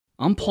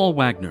I'm Paul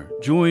Wagner.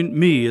 Join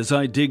me as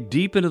I dig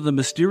deep into the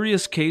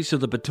mysterious case of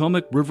the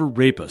Potomac River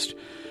rapist.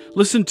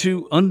 Listen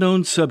to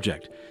Unknown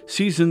Subject,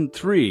 Season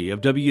 3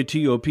 of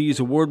WTOP's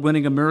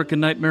award-winning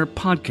American Nightmare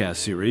podcast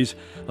series,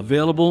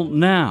 available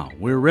now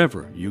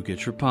wherever you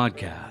get your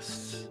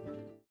podcasts.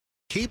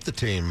 Keep the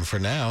team for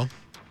now.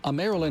 A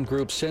Maryland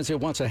group says it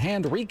wants a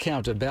hand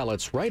recount of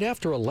ballots right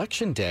after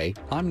Election Day.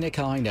 I'm Nick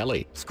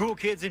Iannelli. School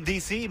kids in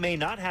D.C. may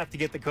not have to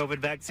get the COVID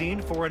vaccine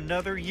for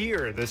another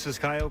year. This is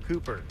Kyle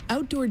Cooper.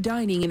 Outdoor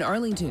dining in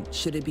Arlington,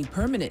 should it be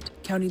permanent?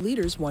 County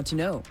leaders want to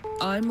know.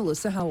 I'm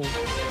Melissa Howell.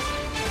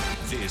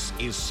 This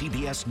is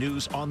CBS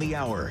News on the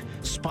Hour,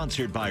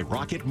 sponsored by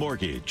Rocket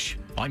Mortgage.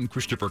 I'm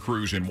Christopher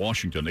Cruz in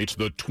Washington. It's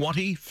the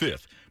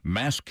 25th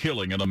mass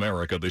killing in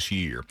America this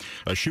year.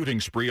 A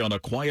shooting spree on a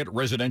quiet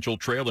residential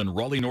trail in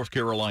Raleigh, North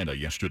Carolina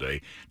yesterday.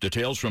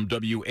 Details from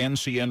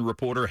WNCN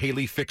reporter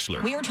Haley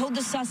Fixler. We are told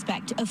the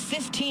suspect, a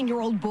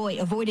 15-year-old boy,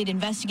 avoided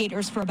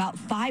investigators for about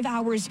 5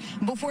 hours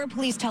before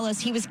police tell us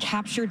he was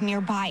captured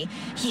nearby.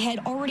 He had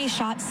already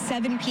shot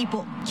 7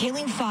 people,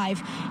 killing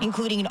 5,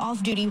 including an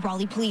off-duty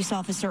Raleigh police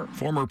officer.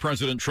 Former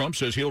President Trump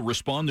says he'll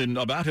respond in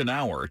about an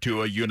hour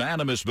to a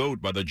unanimous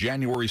vote by the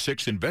January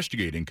 6th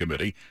investigating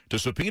committee to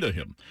subpoena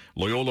him.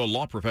 Loyola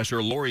law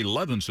professor Lori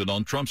Levinson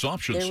on Trump's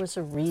options. There was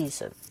a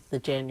reason the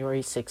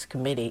January 6th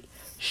committee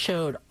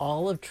showed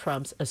all of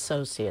Trump's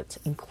associates,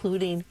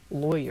 including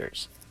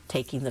lawyers,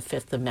 taking the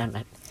Fifth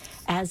Amendment,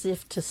 as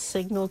if to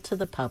signal to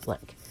the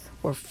public,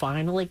 we're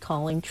finally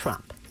calling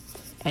Trump,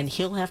 and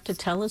he'll have to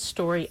tell his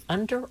story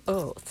under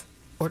oath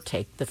or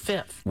take the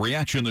Fifth.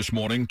 Reaction this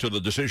morning to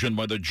the decision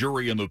by the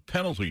jury in the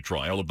penalty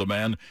trial of the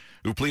man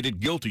who pleaded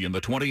guilty in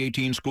the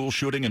 2018 school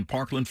shooting in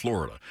Parkland,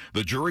 Florida.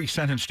 The jury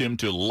sentenced him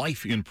to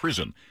life in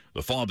prison.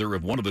 The father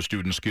of one of the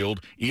students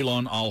killed,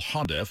 Elon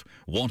Al-Hadef,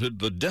 wanted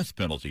the death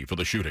penalty for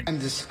the shooting. I'm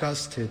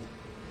disgusted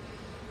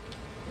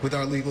with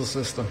our legal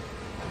system.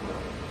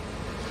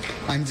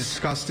 I'm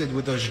disgusted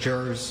with those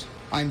jurors.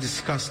 I'm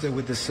disgusted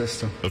with the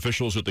system.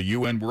 Officials at the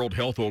UN World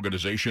Health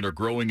Organization are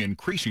growing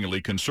increasingly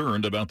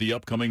concerned about the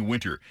upcoming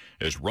winter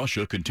as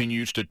Russia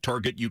continues to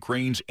target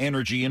Ukraine's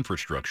energy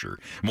infrastructure.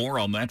 More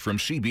on that from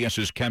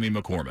CBS's Cami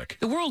McCormick.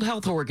 The World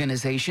Health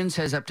Organization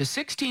says up to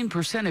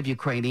 16% of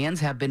Ukrainians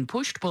have been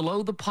pushed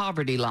below the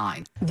poverty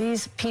line.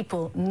 These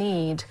people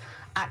need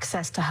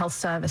access to health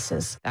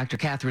services. Dr.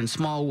 Catherine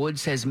Smallwood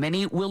says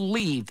many will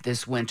leave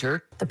this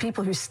winter. The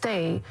people who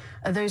stay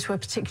are those who are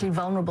particularly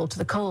vulnerable to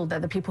the cold. They're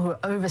the people who are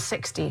over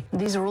 60.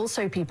 These are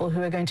also people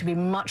who are going to be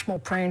much more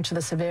prone to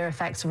the severe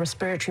effects of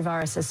respiratory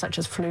viruses such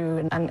as flu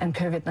and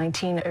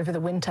COVID-19 over the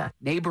winter.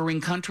 Neighboring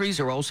countries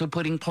are also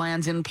putting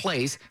plans in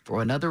place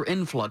for another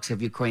influx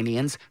of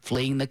Ukrainians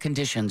fleeing the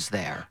conditions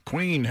there.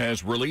 Queen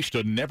has released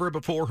a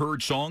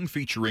never-before-heard song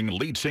featuring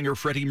lead singer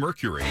Freddie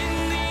Mercury.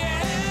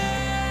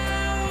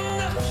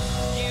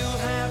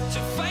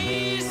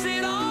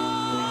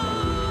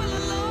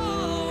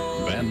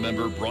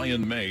 Member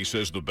Brian May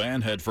says the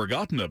band had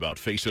forgotten about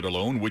Face It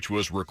Alone, which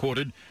was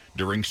recorded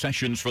during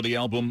sessions for the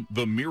album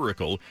The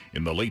Miracle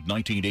in the late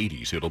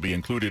 1980s. It'll be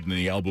included in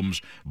the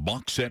album's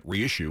box set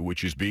reissue,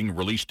 which is being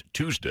released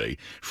Tuesday.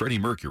 Freddie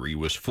Mercury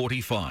was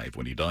 45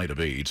 when he died of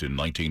AIDS in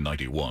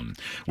 1991.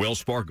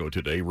 Wells Fargo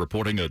today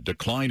reporting a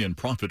decline in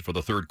profit for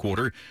the third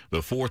quarter.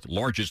 The fourth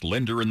largest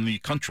lender in the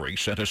country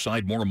set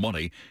aside more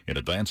money in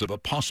advance of a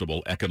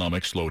possible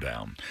economic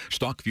slowdown.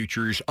 Stock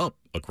futures up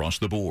across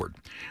the board.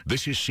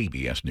 This is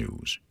CBS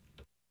News.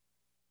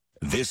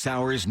 This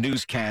hour's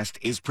newscast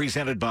is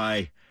presented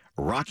by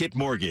Rocket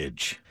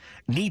Mortgage.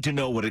 Need to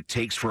know what it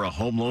takes for a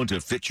home loan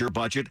to fit your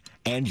budget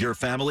and your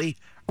family?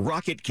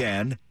 Rocket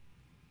can.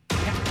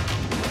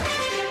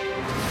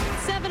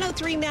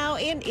 7:03 now,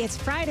 and it's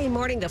Friday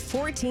morning, the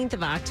 14th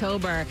of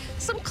October.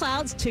 Some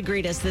clouds to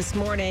greet us this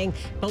morning,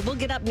 but we'll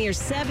get up near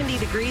 70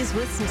 degrees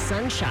with some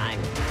sunshine.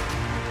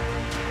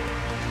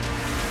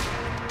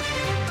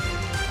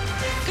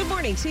 Good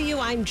morning to you.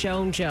 I'm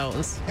Joan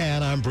Jones.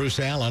 And I'm Bruce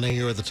Allen, and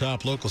here are the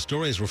top local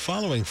stories we're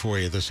following for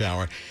you this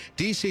hour.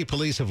 D.C.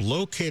 police have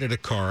located a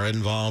car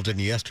involved in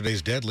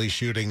yesterday's deadly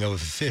shooting of a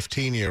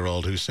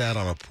 15-year-old who sat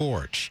on a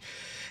porch.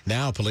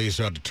 Now police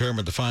are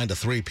determined to find the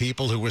 3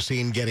 people who were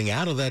seen getting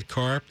out of that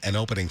car and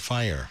opening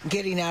fire.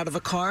 Getting out of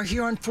a car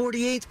here on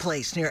 48th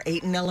Place near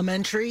Ayton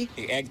Elementary.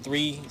 The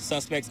 3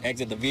 suspects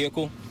exit the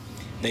vehicle.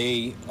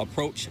 They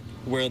approach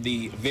where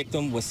the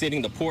victim was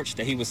sitting, the porch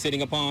that he was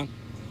sitting upon,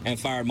 and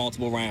fired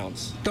multiple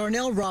rounds.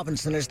 Darnell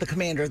Robinson is the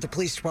commander of the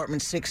police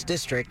department's 6th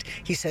district.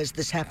 He says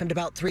this happened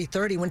about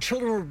 3:30 when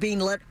children were being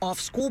let off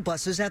school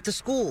buses at the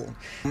school.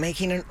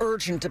 Making an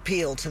urgent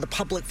appeal to the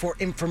public for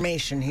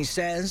information, he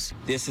says.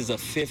 This is a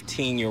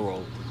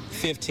 15-year-old,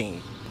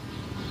 15.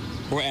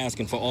 We're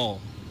asking for all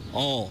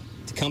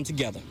to come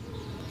together,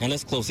 and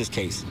let's close this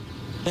case.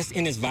 Let's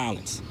end this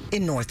violence.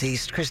 In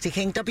Northeast, Christy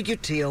King,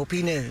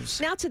 WTOP News.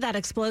 Now to that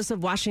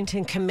explosive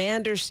Washington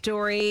Commander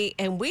story,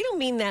 and we don't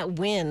mean that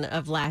win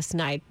of last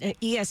night.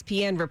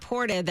 ESPN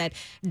reported that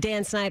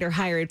Dan Snyder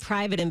hired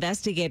private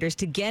investigators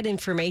to get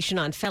information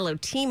on fellow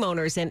team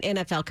owners and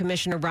NFL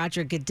Commissioner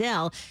Roger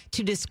Goodell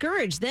to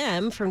discourage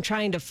them from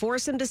trying to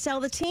force him to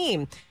sell the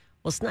team.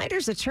 Well,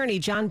 Snyder's attorney,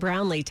 John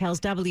Brownlee, tells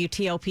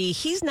WTOP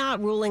he's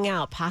not ruling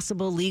out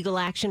possible legal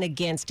action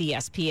against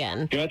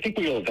ESPN. I think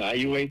we'll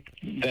evaluate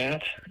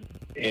that,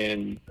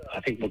 and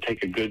I think we'll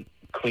take a good,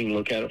 clean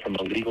look at it from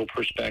a legal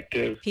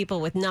perspective.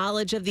 People with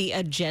knowledge of the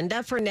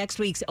agenda for next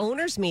week's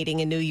owners' meeting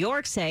in New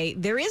York say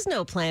there is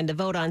no plan to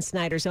vote on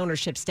Snyder's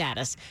ownership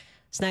status.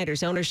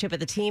 Snyder's ownership of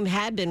the team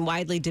had been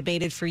widely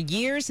debated for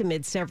years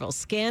amid several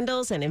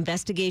scandals and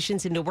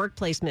investigations into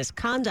workplace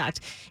misconduct.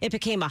 It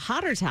became a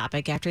hotter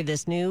topic after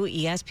this new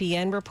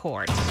ESPN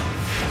report.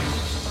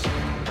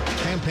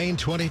 Campaign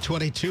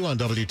 2022 on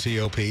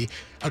WTOP.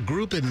 A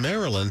group in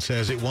Maryland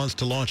says it wants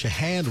to launch a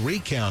hand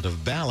recount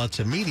of ballots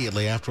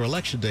immediately after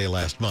Election Day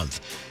last month.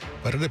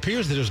 But it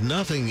appears that there's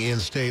nothing in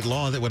state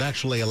law that would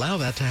actually allow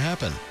that to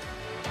happen.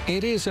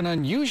 It is an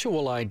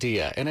unusual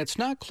idea, and it's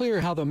not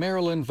clear how the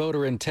Maryland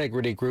Voter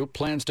Integrity Group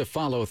plans to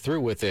follow through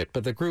with it,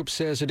 but the group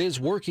says it is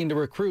working to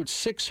recruit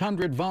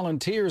 600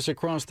 volunteers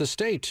across the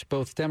state,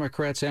 both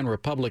Democrats and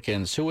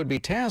Republicans, who would be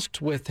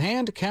tasked with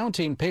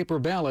hand-counting paper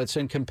ballots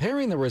and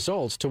comparing the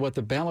results to what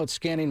the ballot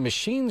scanning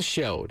machines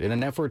showed in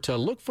an effort to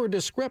look for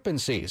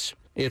discrepancies.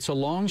 It's a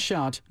long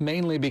shot,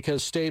 mainly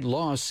because state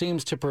law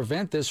seems to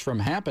prevent this from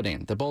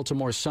happening. The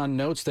Baltimore Sun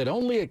notes that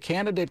only a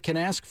candidate can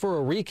ask for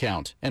a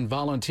recount, and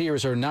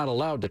volunteers are not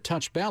allowed to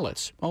touch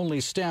ballots. Only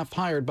staff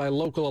hired by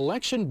local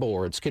election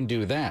boards can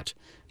do that.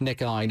 Nick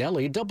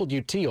Einelli,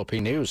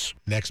 WTOP News.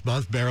 Next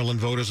month, Maryland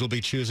voters will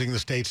be choosing the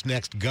state's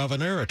next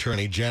governor,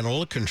 attorney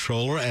general,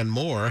 controller, and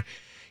more.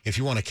 If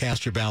you want to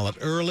cast your ballot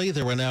early,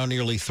 there are now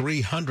nearly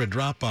 300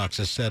 drop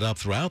boxes set up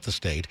throughout the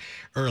state.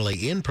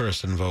 Early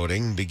in-person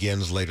voting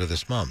begins later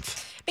this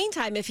month.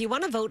 Meantime, if you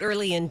want to vote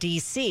early in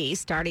D.C.,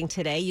 starting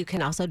today, you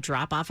can also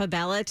drop off a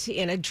ballot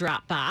in a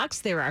drop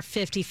box. There are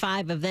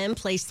 55 of them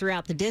placed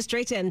throughout the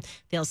district, and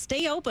they'll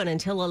stay open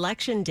until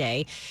Election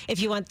Day.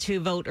 If you want to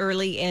vote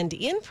early and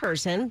in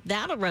person,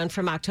 that'll run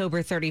from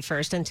October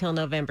 31st until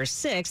November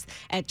 6th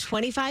at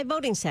 25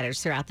 voting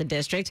centers throughout the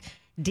district.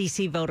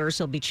 D.C. voters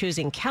will be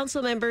choosing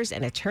council members,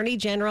 an attorney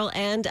general,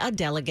 and a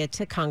delegate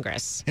to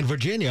Congress. In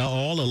Virginia,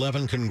 all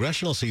 11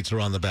 congressional seats are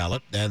on the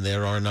ballot, and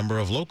there are a number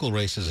of local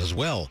races as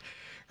well.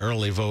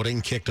 Early voting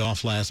kicked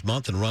off last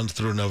month and runs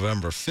through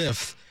November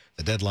 5th.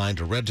 The deadline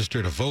to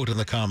register to vote in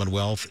the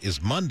Commonwealth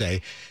is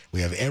Monday.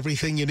 We have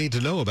everything you need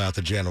to know about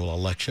the general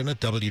election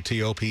at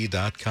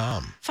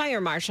WTOP.com.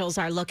 Fire marshals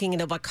are looking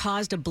into what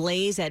caused a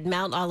blaze at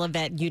Mount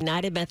Olivet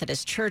United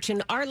Methodist Church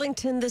in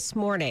Arlington this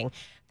morning.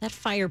 That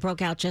fire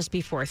broke out just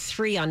before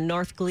 3 on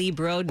North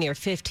Glebe Road near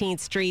 15th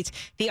Street.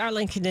 The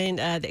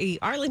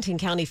Arlington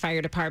County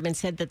Fire Department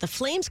said that the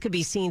flames could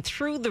be seen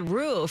through the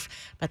roof,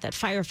 but that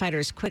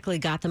firefighters quickly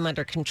got them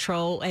under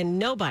control and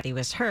nobody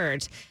was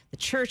hurt. The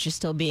church is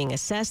still being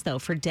assessed, though,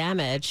 for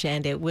damage,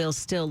 and it will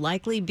still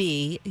likely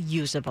be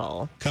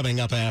usable. Coming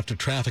up after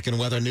traffic and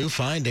weather, new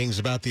findings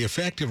about the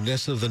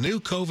effectiveness of the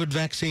new COVID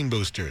vaccine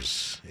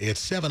boosters.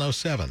 It's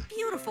 7:07.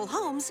 Beautiful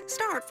homes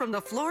start from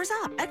the floors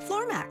up at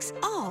Floormax.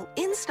 All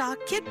in-stock,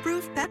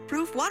 kid-proof,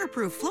 pet-proof,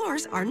 waterproof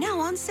floors are now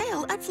on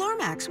sale at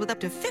Floormax with up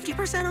to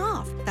 50%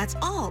 off. That's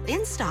all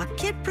in-stock,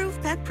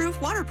 kid-proof,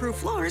 pet-proof, waterproof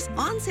floors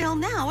on sale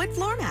now at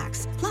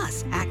Floormax.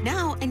 Plus, act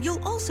now and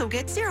you'll also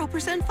get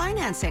 0%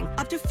 financing,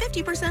 up to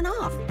 50%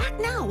 off.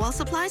 Act now while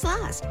supplies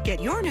last.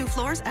 Get your new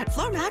floors at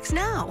Floormax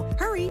now.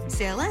 Hurry,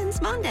 sale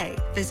ends Monday.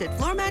 Visit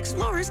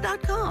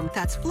FloormaxFloors.com.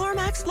 That's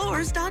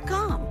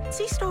FloormaxFloors.com.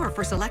 See store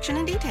for selection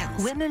and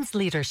details. Women's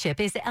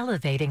leadership is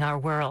elevating our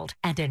world,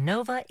 and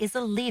Inova is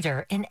a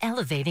leader in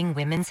elevating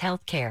women's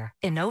health care.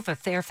 Inova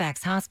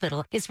Fairfax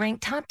Hospital is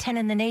ranked top 10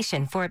 in the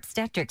nation for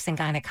obstetrics and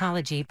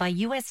gynecology by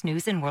U.S.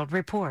 News & World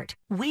Report.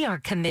 We are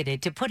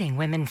committed to putting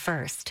women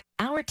first.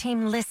 Our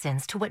team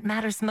listens to what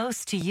matters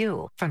most to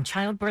you, from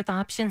childbirth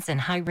options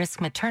and high-risk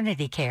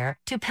maternity care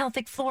to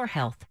pelvic floor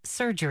health,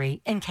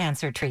 surgery, and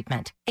cancer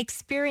treatment.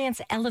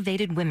 Experience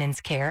elevated women's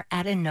care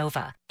at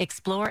Inova.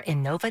 Explore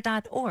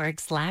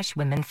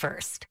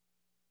Inova.org/womenfirst.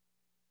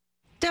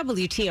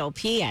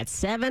 WTOP at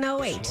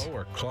 7:08. Slow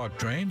or clogged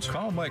drains?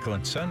 Call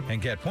Michael & Son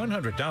and get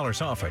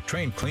 $100 off at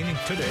drain cleaning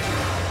today.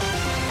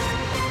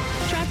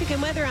 Traffic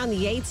and weather on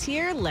the 8s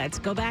here. Let's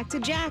go back to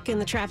Jack in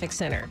the traffic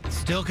center.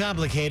 Still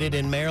complicated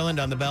in Maryland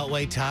on the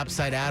Beltway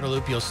topside outer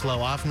loop. You'll slow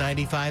off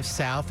 95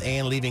 south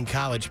and leaving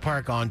College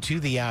Park onto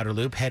the outer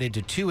loop, headed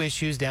to 2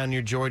 issues down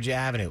near Georgia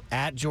Avenue.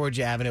 At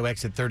Georgia Avenue,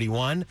 exit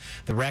 31,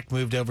 the wreck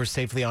moved over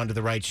safely onto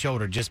the right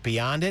shoulder. Just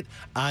beyond it,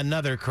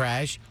 another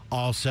crash,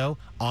 also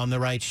on the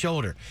right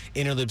shoulder.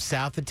 Inner loop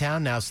south of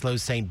town now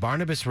slows St.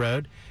 Barnabas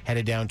Road,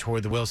 headed down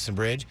toward the Wilson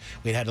Bridge.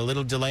 We had a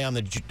little delay on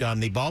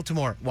the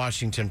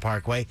Baltimore-Washington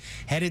Parkway,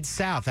 headed headed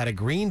south out of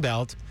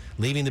Greenbelt,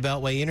 leaving the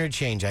Beltway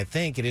interchange. I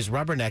think it is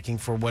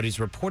rubbernecking for what is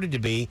reported to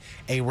be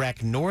a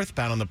wreck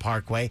northbound on the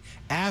Parkway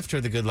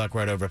after the Good Luck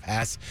Road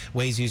overpass.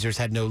 Waze users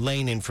had no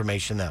lane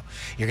information, though.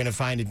 You're going to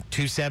find it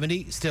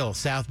 270 still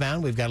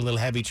southbound. We've got a little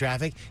heavy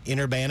traffic,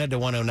 Urbana to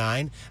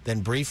 109, then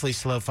briefly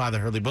slow Father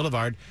Hurley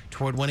Boulevard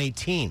toward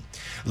 118.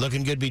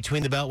 Looking good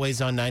between the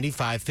Beltways on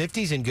 95.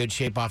 50's in good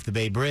shape off the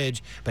Bay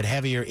Bridge, but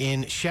heavier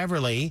in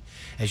Cheverly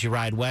as you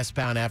ride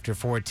westbound after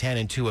 410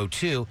 and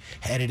 202,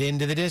 headed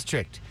into the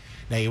district.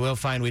 Now, you will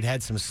find we'd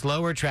had some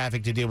slower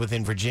traffic to deal with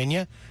in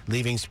Virginia,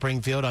 leaving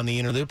Springfield on the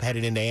inner loop,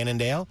 headed into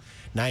Annandale.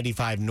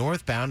 95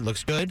 northbound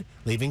looks good,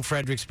 leaving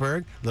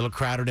Fredericksburg, a little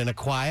crowded in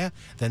Aquia,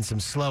 then some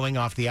slowing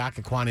off the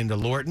Occoquan into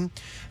Lorton.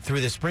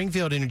 Through the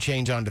Springfield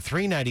interchange onto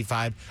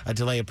 395, a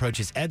delay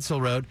approaches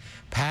Edsel Road,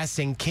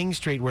 passing King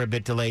Street, we're a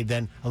bit delayed,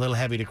 then a little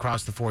heavy to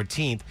cross the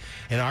 14th.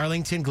 In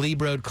Arlington,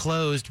 Glebe Road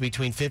closed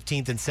between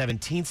 15th and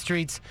 17th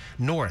Streets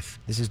north.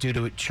 This is due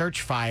to a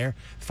church fire.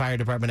 Fire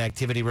department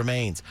activity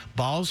remains.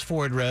 Balls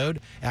Ford Road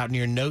out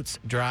near Notes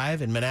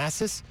Drive in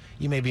Manassas.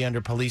 You may be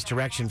under police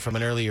direction from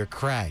an earlier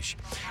crash.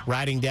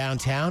 Riding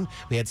downtown,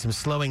 we had some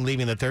slowing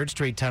leaving the 3rd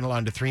Street Tunnel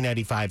onto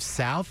 395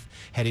 South,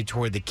 headed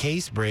toward the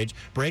Case Bridge.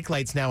 Brake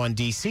lights now on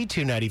DC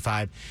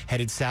 295,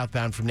 headed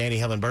southbound from Nanny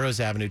Helen Burroughs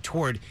Avenue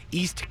toward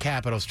East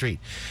Capitol Street.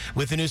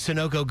 With the new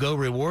Sunoco Go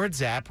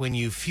Rewards app, when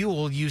you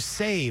fuel, you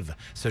save.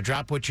 So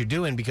drop what you're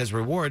doing because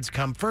rewards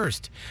come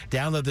first.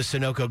 Download the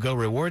Sunoco Go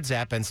Rewards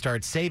app and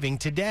start saving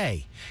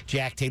today.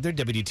 Jack Taylor,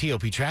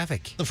 WTOP Traffic.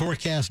 The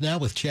forecast now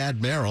with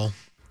Chad Merrill.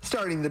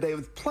 Starting the day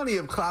with plenty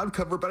of cloud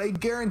cover, but I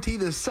guarantee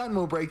the sun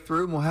will break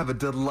through and we'll have a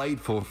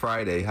delightful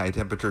Friday. High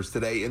temperatures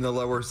today in the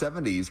lower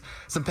 70s.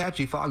 Some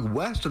patchy fog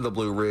west of the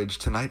Blue Ridge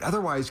tonight.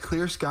 Otherwise,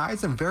 clear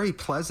skies and very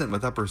pleasant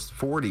with upper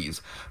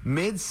 40s.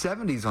 Mid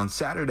 70s on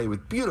Saturday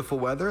with beautiful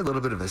weather. A little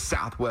bit of a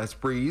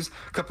southwest breeze.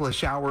 A couple of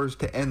showers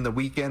to end the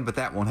weekend, but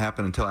that won't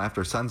happen until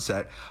after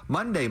sunset.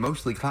 Monday,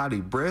 mostly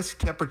cloudy, brisk.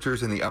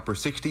 Temperatures in the upper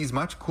 60s.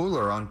 Much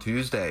cooler on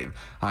Tuesday.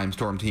 I'm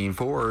Storm Team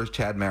 4's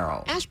Chad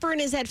Merrill.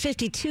 Ashburn is at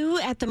 52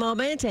 at the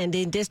moment, and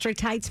in District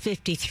Heights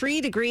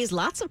 53 degrees.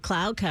 Lots of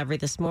cloud cover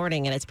this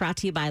morning, and it's brought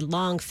to you by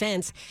Long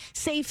Fence.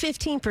 Save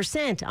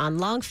 15% on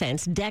Long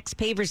Fence decks,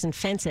 pavers, and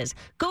fences.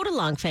 Go to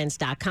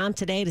longfence.com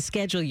today to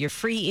schedule your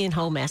free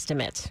in-home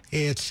estimate.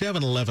 It's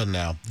 7-11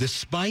 now.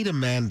 Despite a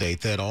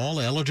mandate that all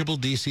eligible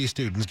D.C.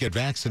 students get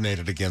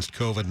vaccinated against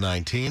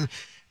COVID-19,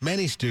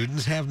 many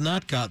students have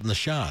not gotten the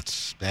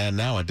shots, and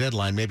now a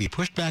deadline may be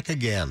pushed back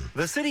again.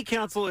 The City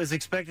Council is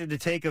expected to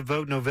take a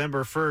vote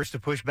November 1st to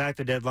push back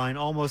the deadline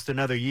almost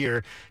another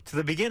year to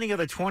the beginning of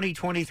the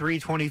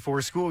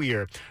 2023-24 school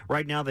year.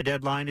 Right now, the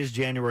deadline is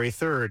January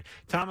 3rd.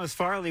 Thomas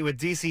Farley with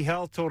DC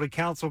Health told a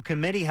council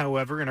committee,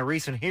 however, in a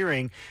recent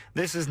hearing,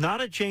 this is not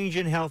a change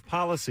in health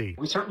policy.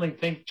 We certainly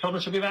think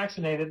children should be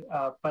vaccinated,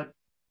 but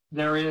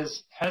there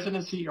is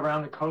hesitancy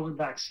around the COVID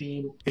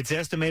vaccine. It's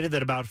estimated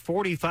that about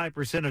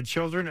 45% of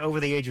children over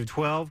the age of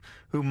 12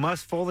 who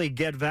must fully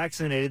get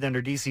vaccinated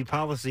under D.C.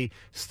 policy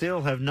still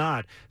have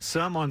not.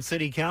 Some on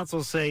City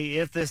Council say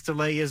if this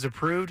delay is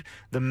approved,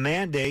 the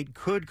mandate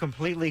could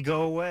completely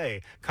go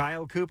away.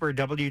 Kyle Cooper,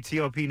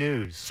 WTOP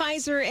News.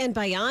 Pfizer and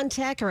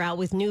BioNTech are out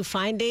with new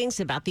findings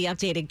about the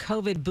updated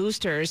COVID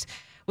boosters,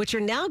 which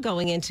are now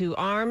going into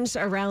arms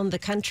around the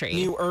country.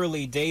 New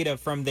early data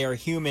from their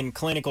human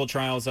clinical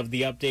trials of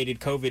the updated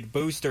COVID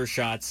booster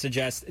shots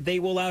suggests they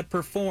will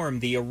outperform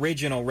the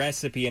original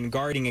recipe in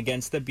guarding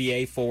against the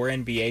BA4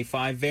 and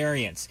BA5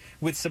 variants,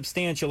 with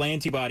substantial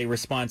antibody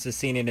responses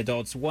seen in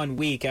adults 1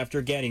 week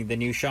after getting the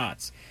new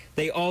shots.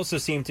 They also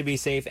seem to be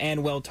safe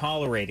and well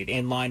tolerated,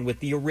 in line with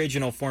the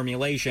original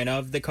formulation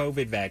of the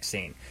COVID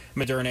vaccine.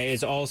 Moderna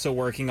is also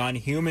working on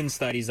human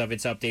studies of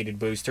its updated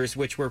boosters,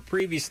 which were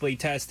previously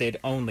tested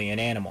only in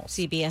animals.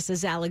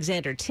 CBS's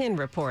Alexander Tin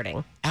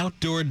reporting.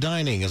 Outdoor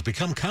dining has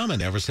become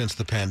common ever since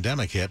the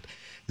pandemic hit.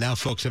 Now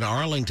folks in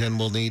Arlington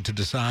will need to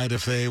decide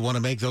if they want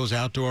to make those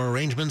outdoor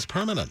arrangements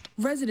permanent.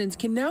 Residents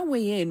can now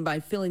weigh in by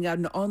filling out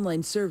an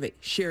online survey,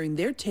 sharing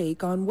their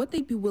take on what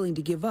they'd be willing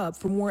to give up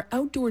for more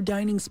outdoor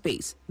dining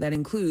space. That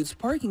includes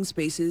parking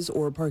spaces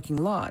or parking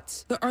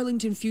lots. The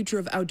Arlington Future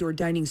of Outdoor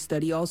Dining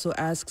study also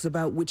asks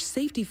about which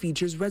safety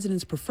features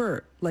residents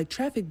prefer, like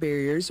traffic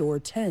barriers or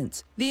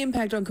tents. The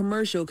impact on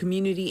commercial,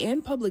 community,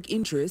 and public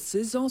interests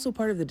is also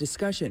part of the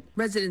discussion.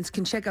 Residents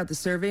can check out the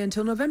survey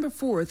until November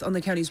 4th on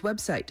the county's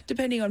website.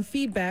 Depending on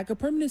feedback, a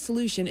permanent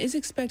solution is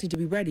expected to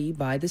be ready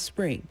by the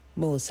spring.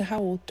 Melissa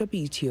Howell,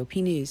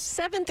 WTOP News.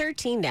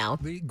 7:13 now.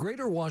 The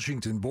Greater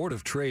Washington Board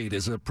of Trade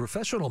is a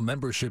professional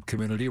membership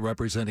community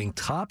representing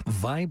top,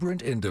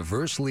 vibrant, and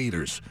diverse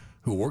leaders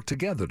who work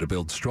together to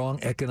build strong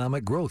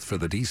economic growth for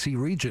the D.C.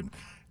 region.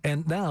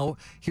 And now,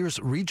 here's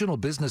Regional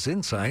Business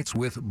Insights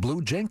with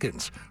Blue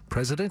Jenkins,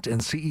 President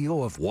and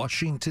CEO of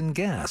Washington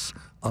Gas,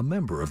 a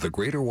member of the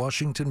Greater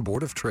Washington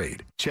Board of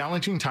Trade.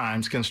 Challenging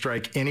times can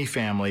strike any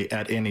family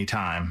at any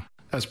time.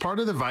 As part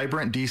of the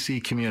vibrant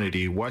D.C.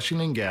 community,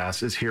 Washington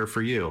Gas is here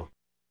for you.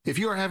 If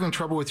you are having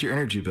trouble with your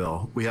energy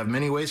bill, we have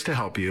many ways to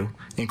help you,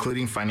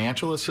 including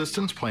financial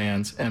assistance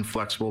plans and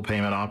flexible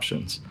payment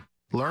options.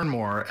 Learn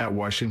more at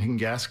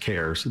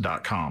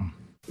WashingtonGasCares.com.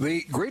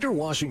 The Greater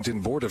Washington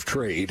Board of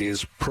Trade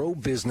is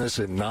pro-business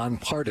and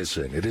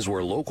nonpartisan. It is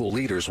where local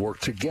leaders work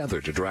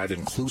together to drive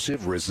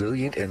inclusive,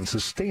 resilient, and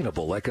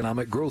sustainable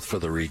economic growth for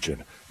the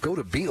region. Go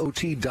to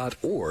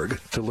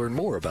BOT.org to learn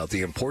more about the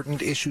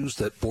important issues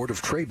that Board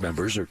of Trade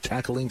members are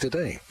tackling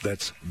today.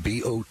 That's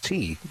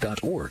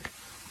BOT.org.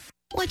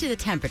 What do the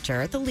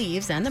temperature, the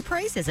leaves, and the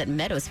prices at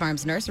Meadows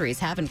Farms Nurseries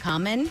have in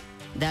common?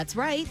 That's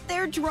right,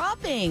 they're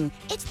dropping.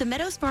 It's the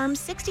Meadows Farms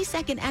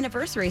 62nd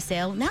anniversary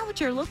sale now at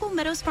your local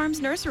Meadows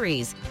Farms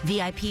Nurseries.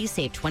 VIPs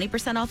save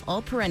 20% off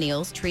all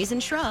perennials, trees,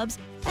 and shrubs,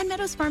 and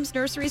Meadows Farms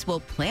Nurseries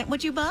will plant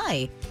what you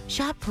buy.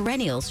 Shop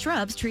perennials,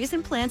 shrubs, trees,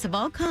 and plants of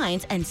all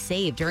kinds and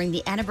save during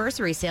the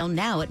anniversary sale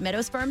now at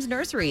Meadows Farms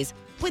Nurseries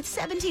with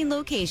 17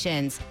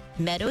 locations.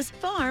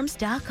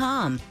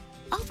 MeadowsFarms.com.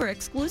 Offer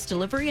excludes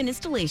delivery and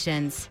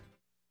installations.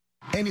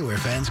 Anywhere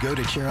fans go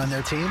to cheer on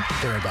their team,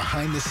 there are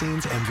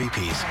behind-the-scenes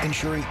MVPs,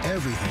 ensuring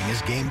everything is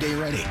game day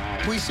ready.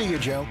 We see you,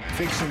 Joe,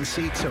 fixing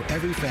seats so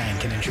every fan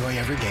can enjoy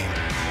every game.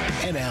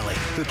 And Allie,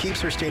 who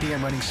keeps her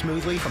stadium running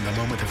smoothly from the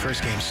moment the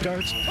first game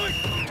starts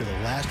to the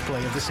last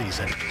play of the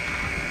season.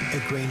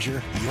 At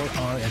Grainger, you're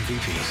our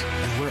MVPs,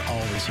 and we're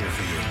always here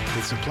for you,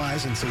 with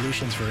supplies and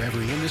solutions for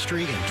every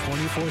industry and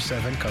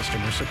 24/7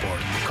 customer support.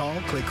 Call,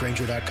 click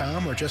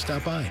Grainger.com, or just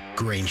stop by.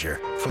 Grainger,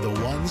 for the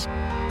ones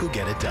who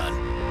get it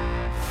done.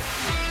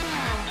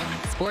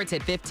 Sports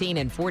at 15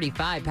 and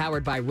 45,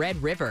 powered by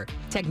Red River.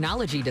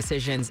 Technology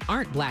decisions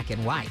aren't black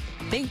and white.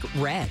 Think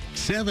red.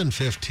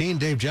 7:15.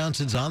 Dave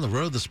Johnson's on the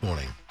road this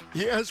morning.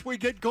 Yes, we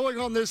get going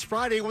on this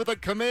Friday with a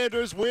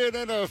Commanders win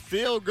and a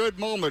feel-good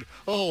moment.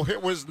 Oh,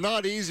 it was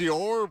not easy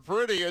or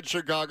pretty in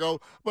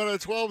Chicago, but a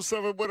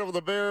 12-7 win over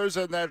the Bears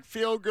and that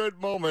feel-good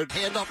moment.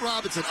 Hand up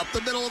Robinson, up the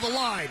middle of the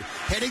line,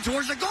 heading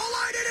towards the goal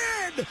line and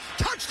in!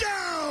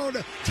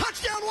 Touchdown!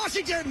 Touchdown,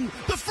 Washington!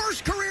 The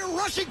first career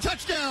rushing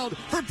touchdown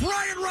for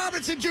Brian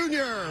Robinson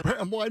Jr.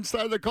 Bram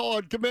Weinstein, the call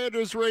on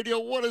Commanders Radio.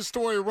 What a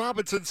story.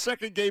 Robinson's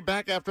second game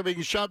back after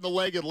being shot in the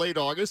leg in late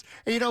August.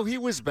 And, you know, he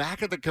was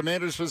back at the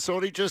Commanders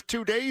facility just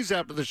 2 days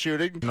after the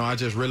shooting. You know, I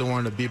just really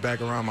wanted to be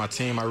back around my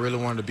team. I really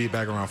wanted to be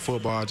back around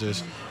football. I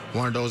just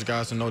wanted those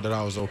guys to know that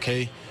I was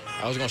okay.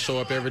 I was going to show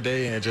up every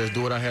day and just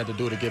do what I had to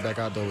do to get back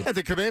out there. And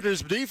the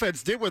Commanders'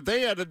 defense did what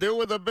they had to do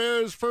with the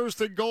Bears' first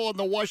and goal on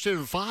the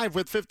Washington 5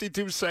 with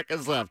 52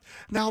 seconds left.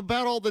 Now,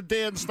 about all the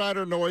Dan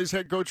Snyder noise,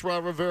 head coach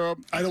Ron Rivera.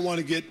 I don't want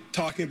to get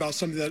talking about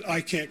something that I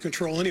can't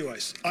control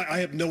anyways. I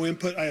have no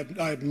input. I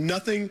have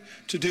nothing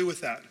to do with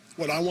that.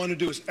 What I want to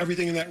do is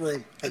everything in that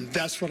room, and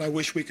that's what I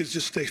wish we could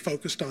just stay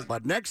focused on.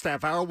 But next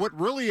half hour, what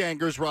really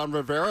angers Ron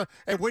Rivera,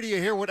 and wait till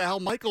you hear what Al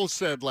Michaels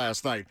said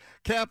last night.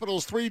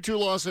 Capitals 3-2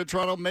 loss at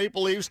Toronto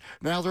Maple Leafs.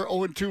 Now they're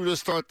 0-2 to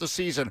start the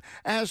season.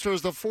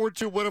 Astros, the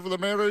 4-2 win over the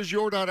Mariners.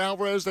 Yordan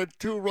Alvarez, the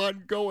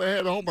 2-run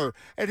go-ahead homer.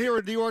 And here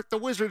in New York, the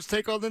Wizards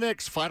take on the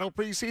Knicks. Final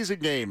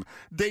preseason game.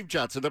 Dave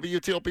Johnson,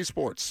 WTOP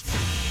Sports.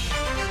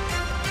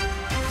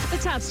 The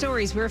top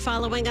stories we're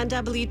following on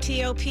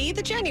WTOP.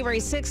 The January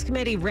 6th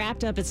committee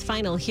wrapped up its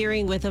final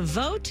hearing with a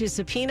vote to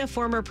subpoena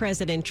former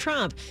President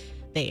Trump.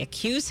 They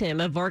accuse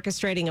him of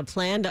orchestrating a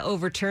plan to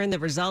overturn the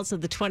results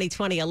of the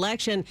 2020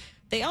 election.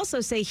 They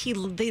also say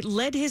they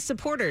led his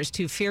supporters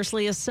to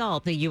fiercely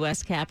assault the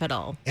U.S.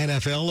 Capitol.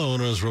 NFL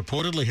owners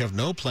reportedly have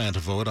no plan to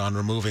vote on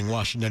removing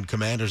Washington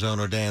Commanders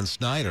owner Dan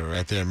Snyder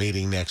at their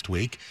meeting next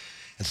week.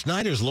 And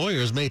Snyder's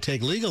lawyers may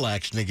take legal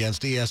action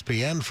against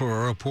ESPN for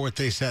a report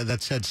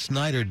that said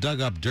Snyder dug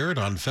up dirt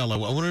on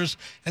fellow owners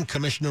and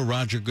Commissioner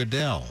Roger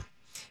Goodell.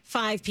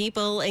 5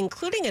 people,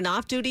 including an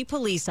off-duty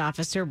police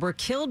officer, were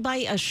killed by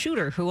a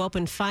shooter who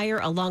opened fire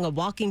along a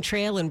walking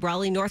trail in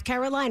Raleigh, North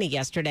Carolina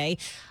yesterday.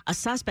 A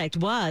suspect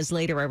was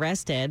later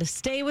arrested.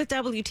 Stay with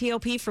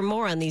WTOP for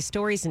more on these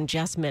stories in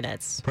just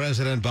minutes.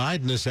 President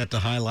Biden is set to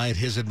highlight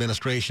his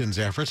administration's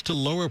efforts to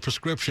lower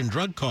prescription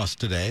drug costs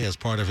today as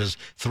part of his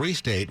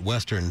 3-state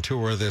Western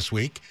tour this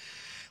week.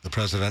 The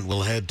president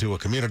will head to a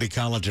community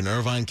college in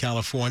Irvine,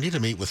 California to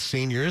meet with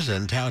seniors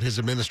and tout his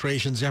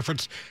administration's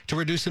efforts to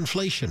reduce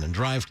inflation and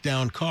drive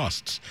down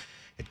costs.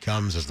 It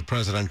comes as the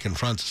president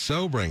confronts a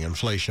sobering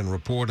inflation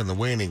report in the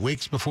waning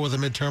weeks before the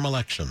midterm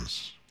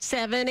elections.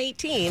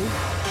 7:18.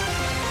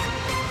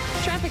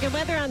 Traffic and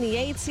weather on the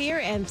 8s here,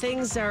 and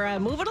things are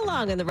moving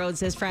along on the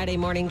roads this Friday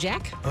morning,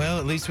 Jack. Well,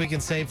 at least we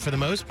can say for the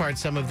most part,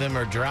 some of them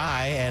are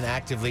dry and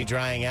actively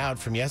drying out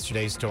from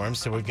yesterday's storms.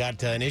 So we've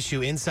got an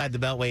issue inside the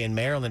Beltway in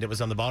Maryland. It was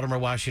on the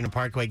Baltimore-Washington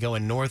Parkway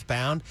going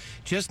northbound,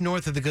 just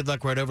north of the Good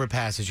Luck Road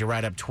overpass as you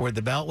ride up toward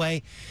the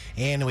Beltway.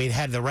 And we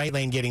had the right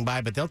lane getting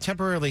by, but they'll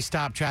temporarily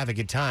stop traffic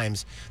at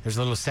times. There's a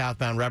little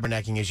southbound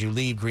rubbernecking as you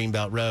leave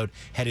Greenbelt Road,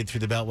 headed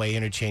through the Beltway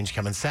interchange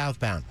coming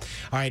southbound.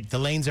 All right, the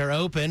lanes are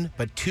open,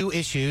 but 2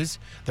 issues. those.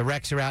 The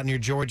wrecks are out near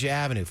Georgia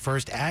Avenue.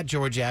 First at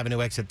Georgia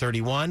Avenue, exit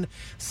 31.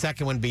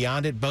 Second one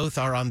beyond it. Both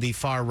are on the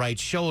far right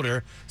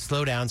shoulder.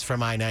 Slowdowns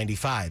from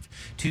I-95.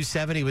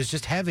 270 was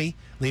just heavy,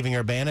 leaving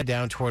Urbana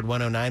down toward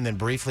 109, then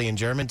briefly in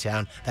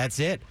Germantown. That's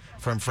it.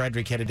 From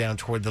Frederick headed down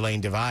toward the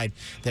Lane Divide.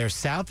 There's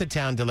south of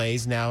town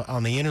delays now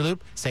on the inner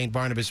loop, St.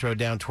 Barnabas Road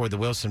down toward the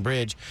Wilson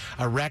Bridge.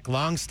 A wreck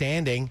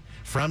long-standing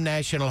from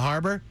National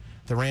Harbor.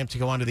 The ramp to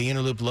go onto the inner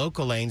loop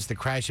local lanes. The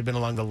crash had been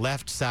along the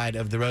left side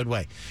of the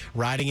roadway.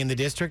 Riding in the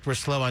district, we're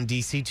slow on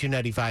DC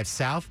 295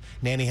 south,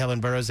 Nanny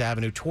Helen Burroughs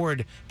Avenue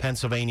toward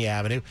Pennsylvania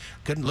Avenue.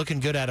 Looking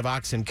good out of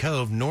Oxon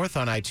Cove, north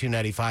on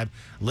I-295.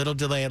 Little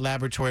delay at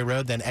Laboratory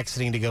Road, then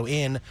exiting to go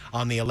in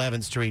on the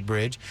 11th Street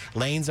Bridge.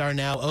 Lanes are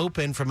now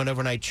open from an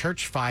overnight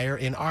church fire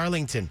in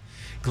Arlington.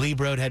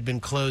 Glebe Road had been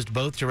closed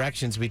both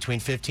directions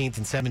between 15th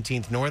and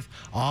 17th North.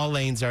 All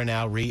lanes are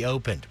now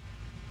reopened.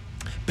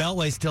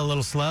 Beltway still a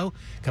little slow.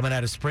 Coming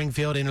out of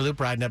Springfield, inner loop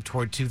riding up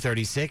toward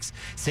 236.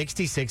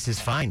 66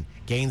 is fine.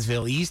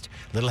 Gainesville East,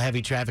 little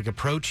heavy traffic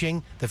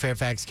approaching the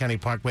Fairfax County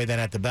Parkway, then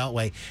at the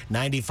Beltway.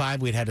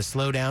 95, we'd had a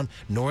slowdown.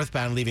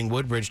 Northbound leaving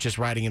Woodbridge, just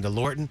riding into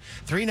Lorton.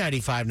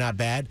 395, not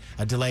bad.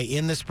 A delay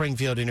in the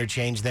Springfield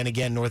interchange. Then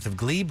again, north of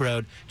Glebe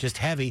Road, just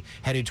heavy,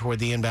 headed toward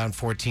the inbound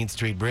 14th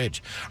Street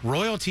Bridge.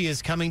 Royalty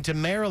is coming to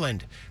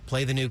Maryland.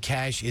 Play the new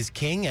Cash is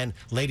King and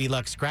Lady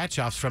Luck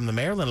scratch-offs from the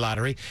Maryland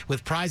Lottery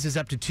with prizes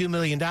up to $2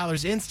 million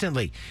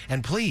instantly.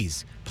 And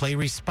please, play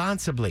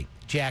responsibly.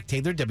 Jack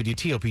Taylor,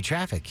 WTOP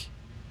Traffic.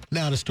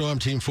 Now to Storm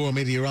Team 4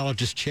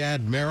 meteorologist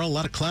Chad Merrill. A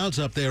lot of clouds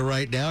up there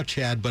right now,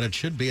 Chad, but it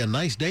should be a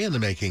nice day in the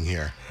making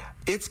here.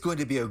 It's going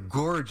to be a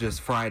gorgeous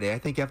Friday. I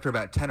think after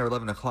about 10 or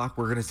 11 o'clock,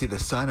 we're going to see the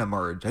sun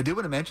emerge. I do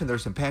want to mention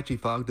there's some patchy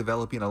fog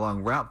developing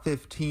along Route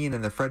 15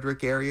 in the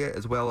Frederick area,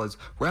 as well as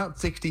Route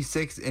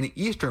 66 in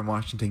eastern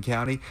Washington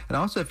County. And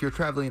also, if you're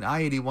traveling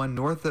I-81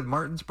 north of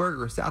Martinsburg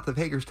or south of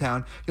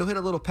Hagerstown, you'll hit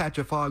a little patch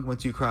of fog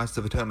once you cross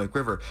the Potomac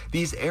River.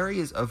 These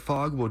areas of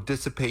fog will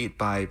dissipate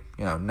by,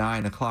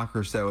 9 o'clock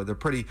or so. They're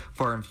pretty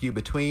far and few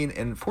between.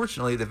 And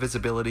fortunately, the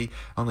visibility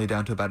only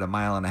down to about 1.5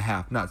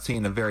 miles. Not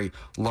seeing a very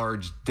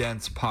large,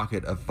 dense pocket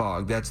of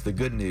fog. That's the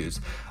good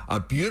news. A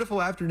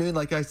beautiful afternoon,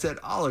 like I said,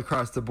 all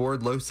across the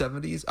board. Low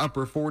 70s,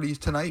 upper 40s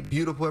tonight.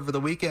 Beautiful over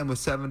the weekend with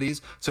 70s.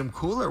 Some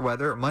cooler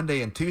weather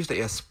Monday and Tuesday,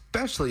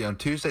 especially on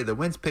Tuesday. The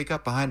winds pick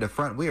up behind a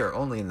front. We are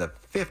only in the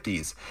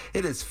 50s.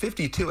 It is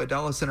 52 at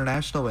Dulles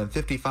International and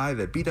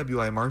 55 at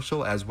BWI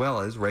Marshall, as well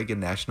as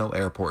Reagan National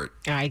Airport.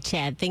 All right,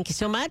 Chad, thank you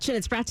so much. And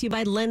it's brought to you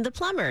by Len the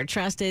Plumber.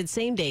 Trusted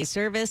same-day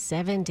service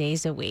 7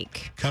 days a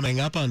week. Coming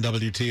up on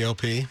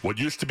WTOP. What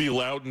used to be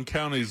Loudoun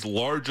County's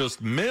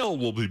largest mill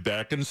will be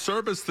back in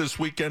service this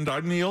weekend.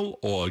 I'm Neil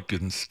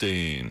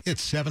Augenstein.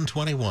 It's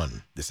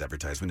 7:21. This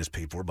advertisement is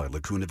paid for by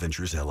Lacuna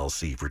Ventures,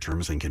 LLC. For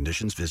terms and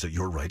conditions, visit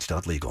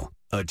yourrights.legal.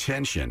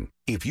 Attention.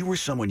 If you or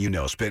someone you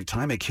know spent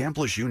time at Camp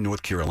Lejeune,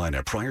 North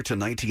Carolina prior to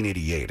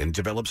 1988 and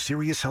developed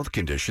serious health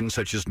conditions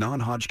such as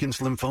non-Hodgkin's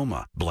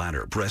lymphoma,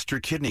 bladder, breast, or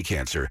kidney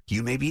cancer,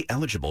 you may be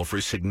eligible for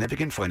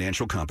significant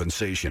financial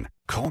compensation.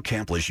 Call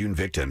Camp Lejeune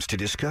victims to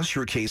discuss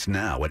your case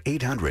now at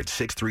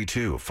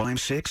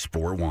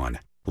 800-632-5641.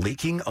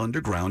 Leaking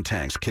underground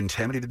tanks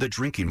contaminated the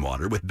drinking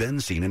water with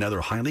benzene and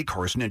other highly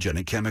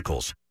carcinogenic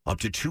chemicals, up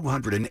to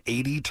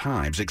 280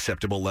 times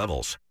acceptable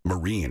levels.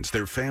 Marines,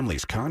 their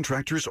families,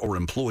 contractors, or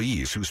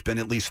employees who spent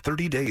at least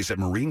 30 days at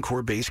Marine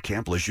Corps Base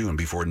Camp Lejeune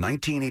before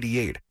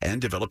 1988 and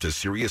developed a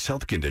serious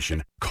health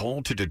condition,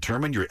 call to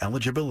determine your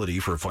eligibility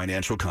for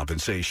financial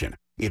compensation.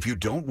 If you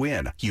don't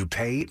win, you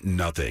pay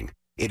nothing.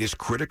 It is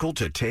critical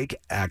to take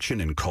action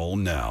and call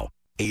now.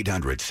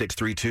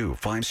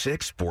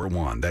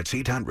 800-632-5641. That's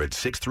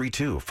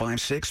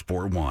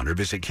 800-632-5641 or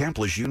visit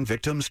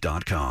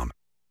CampLejeuneVictims.com.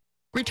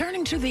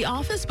 Returning to the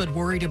office but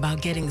worried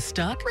about getting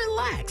stuck?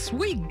 Relax,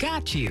 we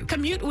got you.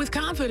 Commute with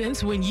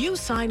confidence when you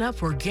sign up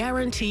for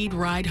Guaranteed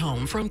Ride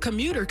Home from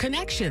Commuter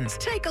Connections.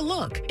 Take a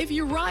look. If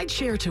you ride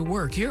share to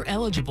work, you're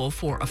eligible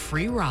for a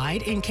free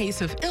ride in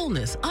case of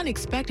illness,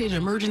 unexpected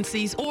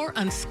emergencies, or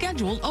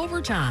unscheduled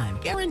overtime.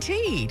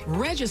 Guaranteed.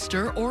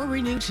 Register or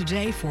renew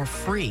today for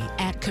free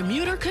at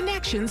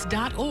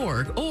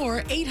commuterconnections.org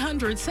or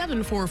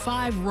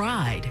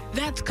 800-745-RIDE.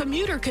 That's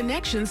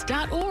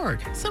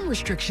commuterconnections.org. Some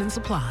restrictions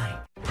apply.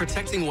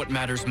 Protecting what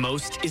matters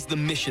most is the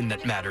mission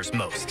that matters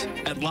most.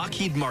 At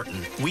Lockheed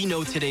Martin, we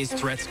know today's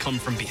threats come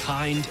from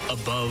behind,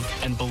 above,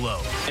 and below,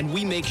 and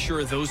we make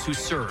sure those who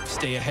serve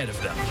stay ahead of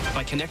them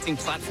by connecting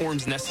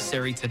platforms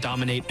necessary to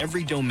dominate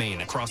every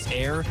domain across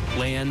air,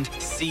 land,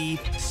 sea,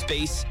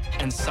 space,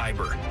 and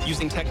cyber,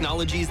 using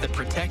technologies that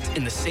protect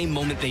in the same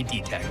moment they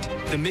detect.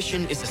 The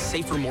mission is a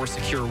safer, more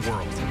secure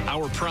world.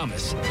 Our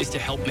promise is to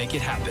help make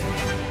it happen.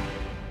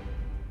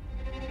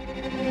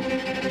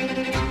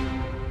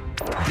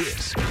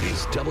 This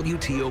is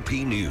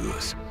WTOP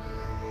News.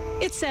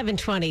 It's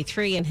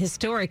 7:23, and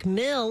historic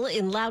mill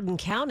in Loudoun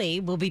County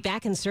will be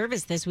back in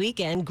service this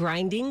weekend,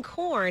 grinding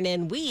corn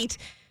and wheat.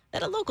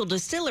 that a local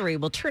distillery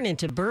will turn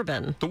into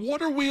bourbon. The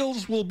water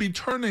wheels will be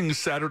turning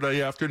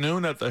Saturday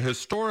afternoon at the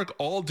historic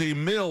Aldi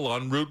Mill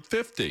on Route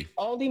 50.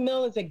 Aldi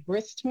Mill is a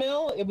grist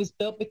mill. It was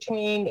built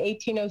between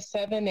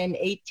 1807 and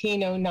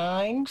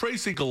 1809.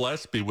 Tracy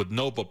Gillespie with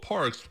Nova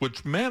Parks,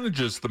 which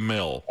manages the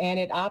mill. And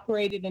it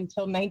operated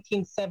until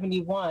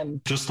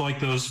 1971. Just like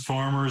those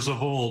farmers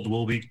of old,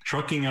 we'll be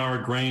trucking our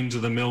grain to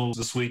the mill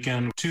this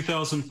weekend.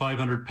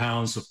 2,500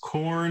 pounds of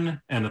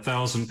corn and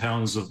 1,000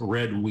 pounds of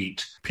red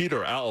wheat.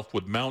 Peter Alf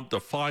with Mount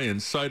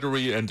Defiance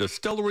Cidery and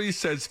Distillery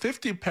says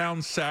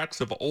 50-pound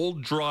sacks of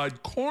old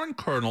dried corn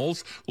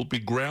kernels will be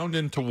ground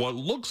into what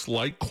looks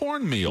like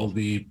cornmeal. We'll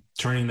be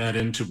turning that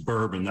into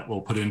bourbon that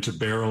we'll put into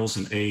barrels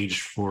and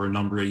age for a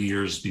number of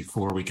years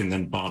before we can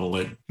then bottle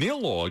it.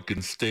 Neil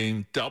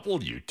Augenstein,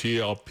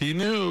 WTOP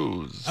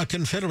News. A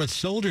Confederate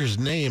soldier's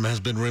name has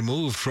been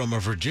removed from a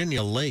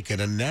Virginia lake in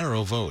a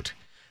narrow vote.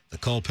 The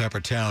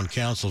Culpeper Town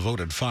Council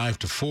voted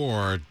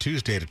 5-4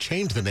 Tuesday to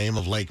change the name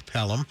of Lake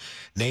Pelham,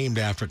 named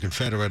after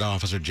Confederate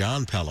officer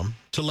John Pelham,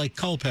 to Lake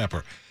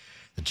Culpeper.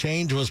 The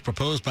change was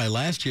proposed by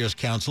last year's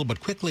council, but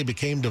quickly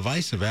became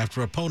divisive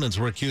after opponents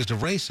were accused of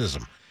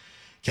racism.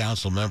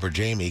 Council member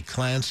Jamie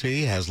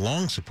Clancy has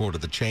long supported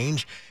the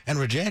change and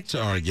rejects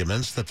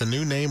arguments that the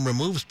new name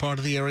removes part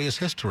of the area's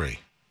history.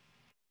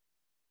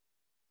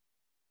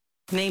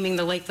 Naming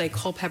the lake Lake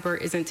Culpeper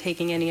isn't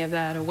taking any of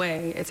that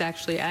away. It's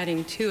actually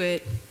adding to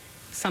it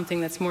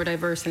something that's more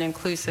diverse and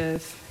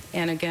inclusive.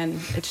 And again,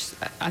 it's,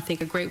 I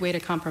think, a great way to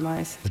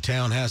compromise. The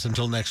town has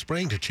until next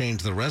spring to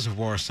change the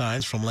reservoir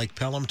signs from Lake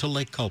Pelham to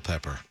Lake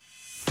Culpeper.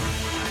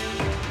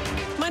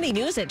 Money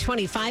News at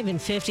 25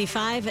 and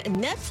 55.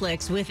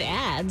 Netflix with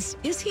ads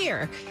is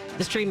here.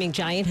 The streaming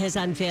giant has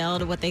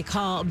unveiled what they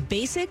call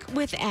Basic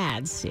with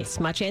Ads. It's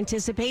much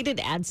anticipated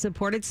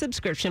ad-supported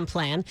subscription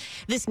plan.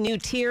 This new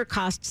tier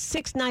costs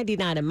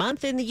 $6.99 a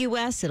month in the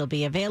U.S. It'll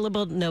be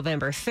available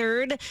November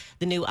 3rd.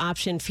 The new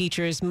option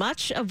features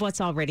much of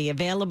what's already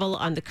available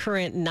on the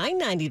current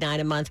 $9.99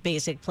 a month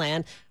basic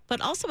plan,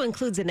 but also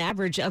includes an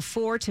average of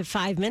 4 to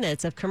 5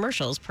 minutes of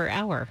commercials per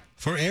hour.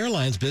 For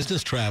airlines,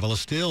 business travel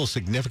is still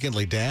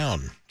significantly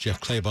down.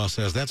 Jeff Claybaugh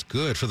says that's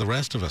good for the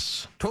rest of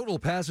us. Total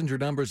passenger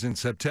numbers in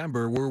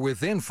September were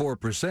within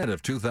 4%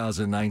 of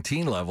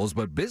 2019 levels,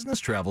 but business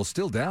travel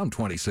still down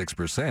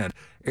 26%.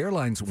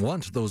 Airlines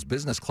want those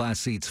business class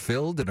seats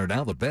filled and are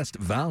now the best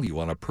value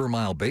on a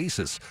per-mile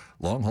basis.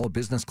 Long-haul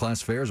business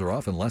class fares are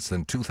often less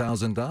than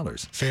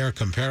 $2,000. Fare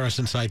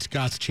comparison site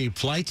Scott's Cheap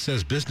Flights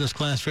says business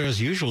class fares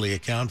usually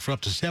account for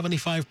up to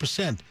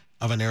 75%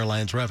 of an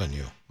airline's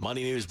revenue.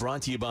 Money News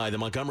brought to you by the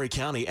Montgomery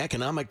County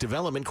Economic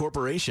Development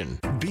Corporation.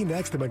 Be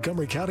next in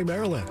Montgomery County,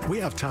 Maryland. We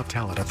have top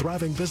talent, a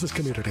thriving business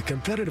community,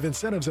 competitive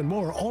incentives, and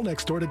more, all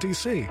next door to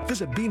D.C.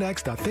 Visit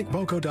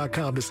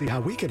bnext.thinkmoco.com to see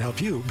how we can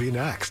help you be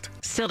next.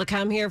 Still to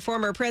come here,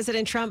 former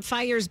President Trump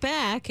fires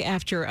back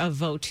after a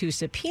vote to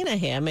subpoena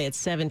him.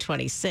 It's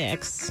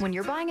 7:26. When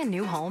you're buying a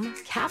new home,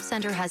 Cap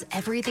Center has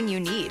everything you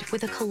need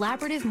with a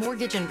collaborative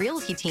mortgage and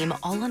realty team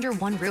all under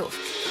one roof.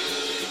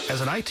 As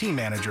an IT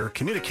manager,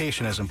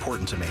 communication is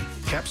important to me.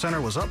 Cap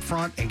Center was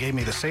upfront and gave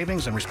me the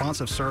savings and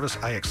responsive service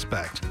I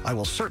expect. I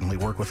will certainly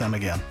work with them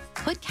again.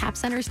 Put Cap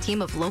Center's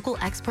team of local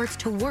experts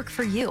to work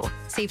for you.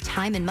 Save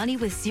time and money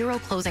with zero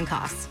closing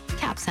costs.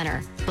 Cap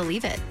Center.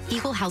 Believe it.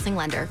 Equal housing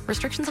lender.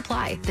 Restrictions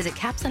apply. Visit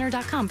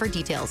capcenter.com for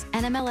details.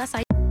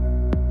 NMLS.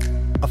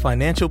 A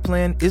financial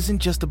plan isn't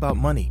just about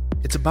money.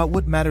 It's about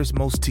what matters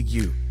most to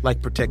you,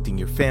 like protecting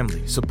your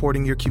family,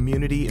 supporting your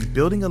community, and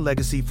building a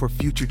legacy for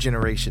future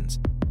generations.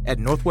 At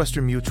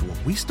Northwestern Mutual,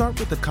 we start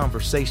with a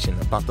conversation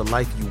about the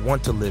life you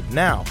want to live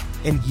now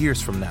and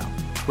years from now.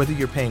 Whether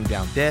you're paying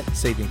down debt,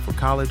 saving for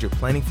college, or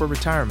planning for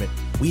retirement,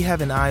 we have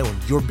an eye on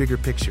your bigger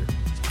picture.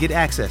 Get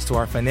access to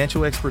our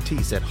financial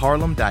expertise at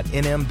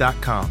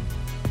harlem.nm.com.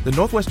 The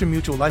Northwestern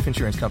Mutual Life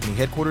Insurance Company,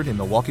 headquartered in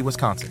Milwaukee,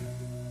 Wisconsin.